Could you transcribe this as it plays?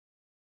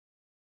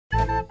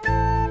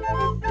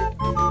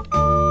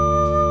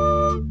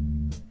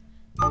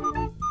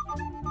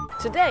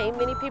Today,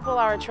 many people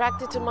are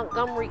attracted to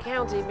Montgomery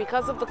County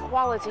because of the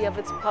quality of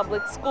its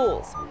public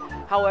schools.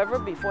 However,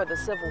 before the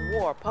Civil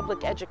War,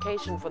 public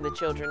education for the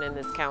children in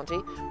this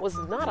county was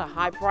not a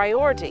high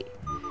priority.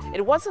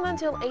 It wasn't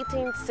until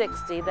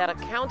 1860 that a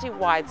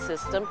county-wide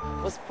system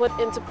was put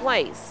into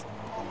place.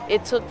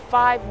 It took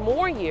 5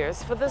 more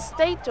years for the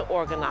state to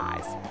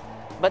organize.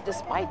 But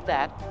despite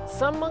that,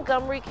 some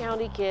Montgomery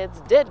County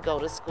kids did go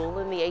to school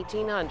in the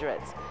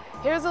 1800s.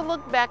 Here's a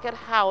look back at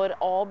how it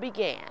all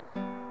began.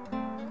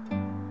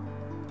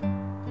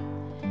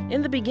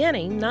 In the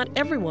beginning, not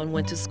everyone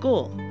went to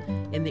school.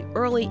 In the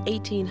early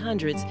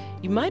 1800s,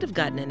 you might have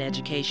gotten an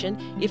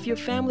education if your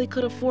family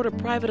could afford a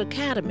private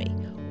academy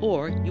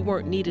or you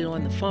weren't needed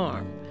on the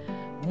farm.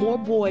 More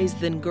boys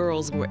than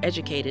girls were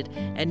educated,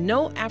 and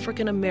no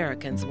African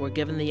Americans were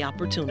given the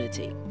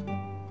opportunity.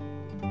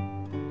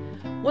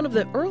 One of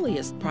the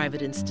earliest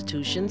private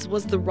institutions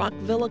was the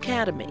Rockville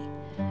Academy.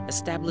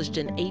 Established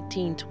in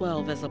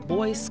 1812 as a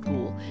boys'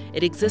 school,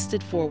 it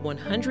existed for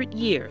 100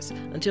 years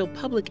until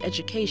public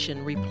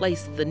education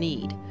replaced the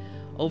need.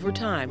 Over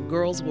time,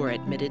 girls were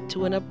admitted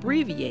to an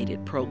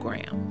abbreviated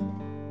program.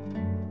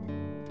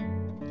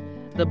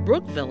 The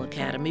Brookville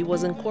Academy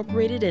was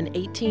incorporated in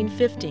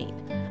 1815.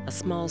 A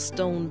small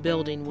stone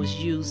building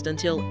was used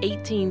until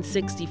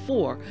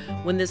 1864,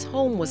 when this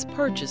home was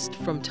purchased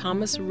from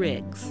Thomas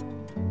Riggs.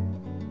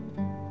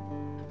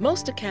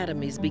 Most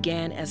academies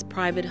began as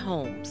private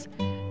homes.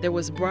 There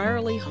was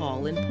Brierley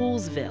Hall in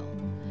Poolesville,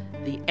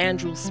 the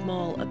Andrew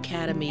Small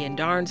Academy in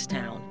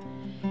Darnestown,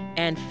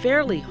 and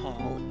Fairley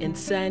Hall in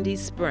Sandy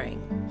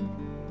Spring.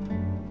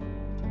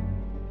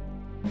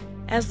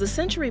 As the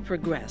century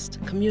progressed,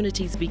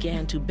 communities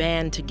began to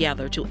band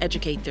together to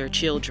educate their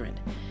children.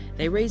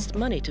 They raised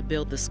money to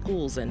build the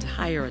schools and to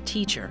hire a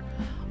teacher.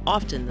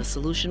 Often the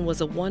solution was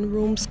a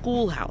one-room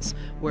schoolhouse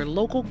where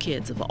local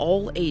kids of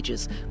all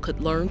ages could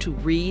learn to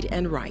read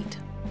and write.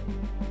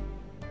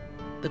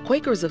 The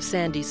Quakers of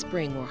Sandy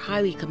Spring were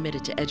highly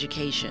committed to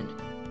education.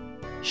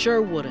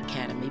 Sherwood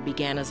Academy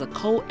began as a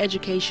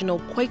co-educational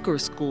Quaker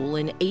school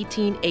in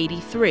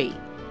 1883.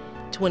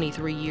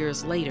 23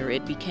 years later,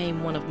 it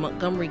became one of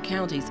Montgomery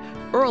County's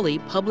early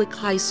public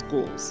high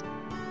schools.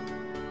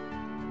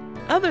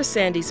 Other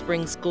Sandy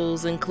Spring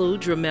schools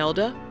include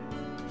Dromelda,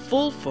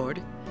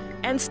 Fulford,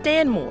 and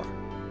Stanmore,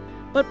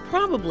 but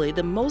probably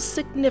the most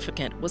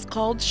significant was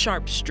called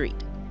Sharp Street.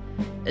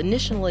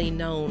 Initially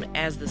known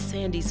as the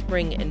Sandy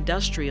Spring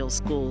Industrial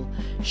School,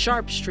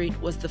 Sharp Street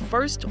was the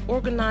first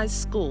organized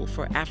school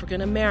for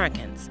African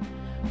Americans.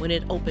 When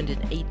it opened in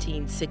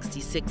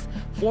 1866,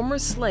 former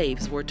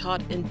slaves were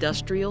taught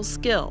industrial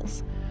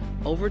skills.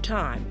 Over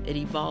time, it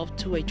evolved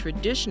to a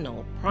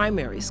traditional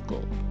primary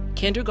school,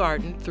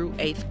 kindergarten through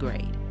 8th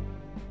grade.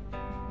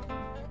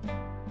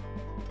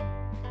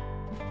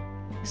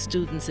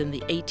 Students in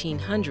the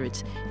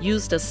 1800s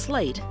used a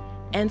slate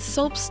and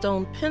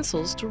soapstone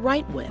pencils to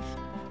write with.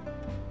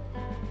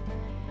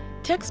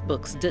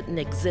 Textbooks didn't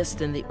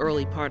exist in the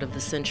early part of the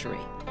century.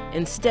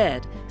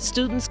 Instead,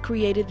 students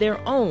created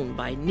their own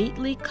by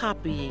neatly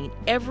copying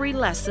every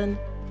lesson,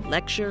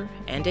 lecture,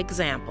 and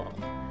example.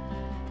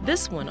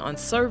 This one on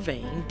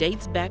surveying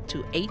dates back to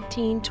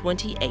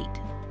 1828.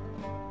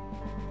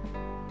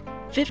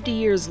 50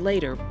 years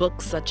later,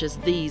 books such as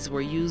these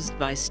were used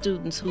by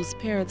students whose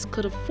parents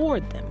could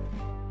afford them.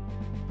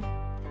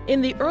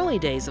 In the early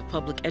days of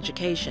public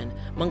education,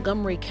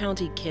 Montgomery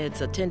County kids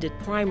attended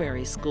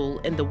primary school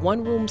in the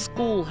one-room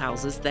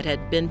schoolhouses that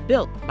had been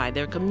built by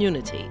their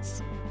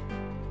communities.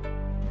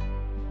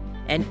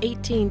 An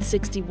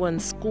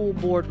 1861 school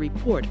board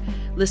report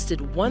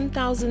listed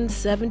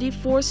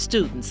 1,074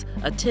 students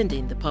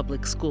attending the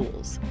public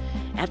schools.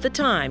 At the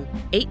time,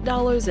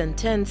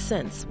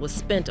 $8.10 was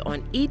spent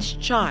on each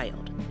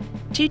child.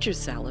 Teacher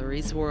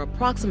salaries were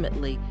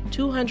approximately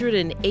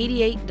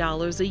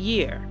 $288 a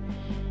year,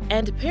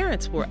 and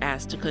parents were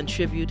asked to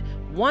contribute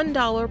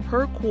 $1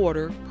 per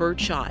quarter per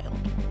child.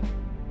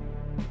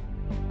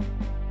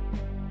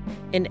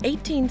 In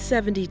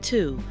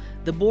 1872,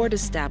 the board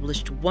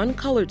established one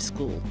colored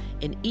school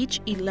in each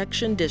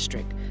election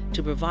district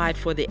to provide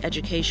for the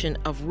education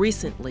of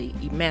recently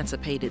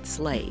emancipated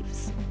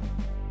slaves.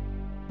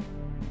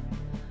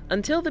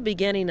 Until the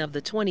beginning of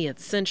the 20th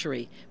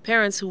century,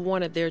 parents who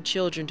wanted their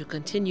children to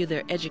continue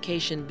their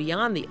education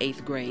beyond the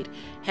 8th grade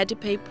had to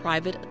pay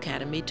private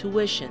academy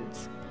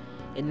tuitions.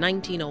 In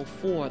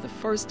 1904, the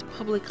first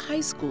public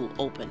high school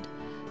opened.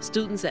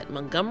 Students at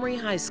Montgomery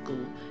High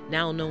School,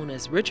 now known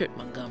as Richard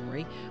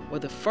Montgomery, were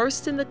the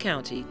first in the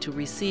county to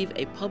receive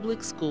a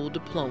public school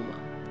diploma.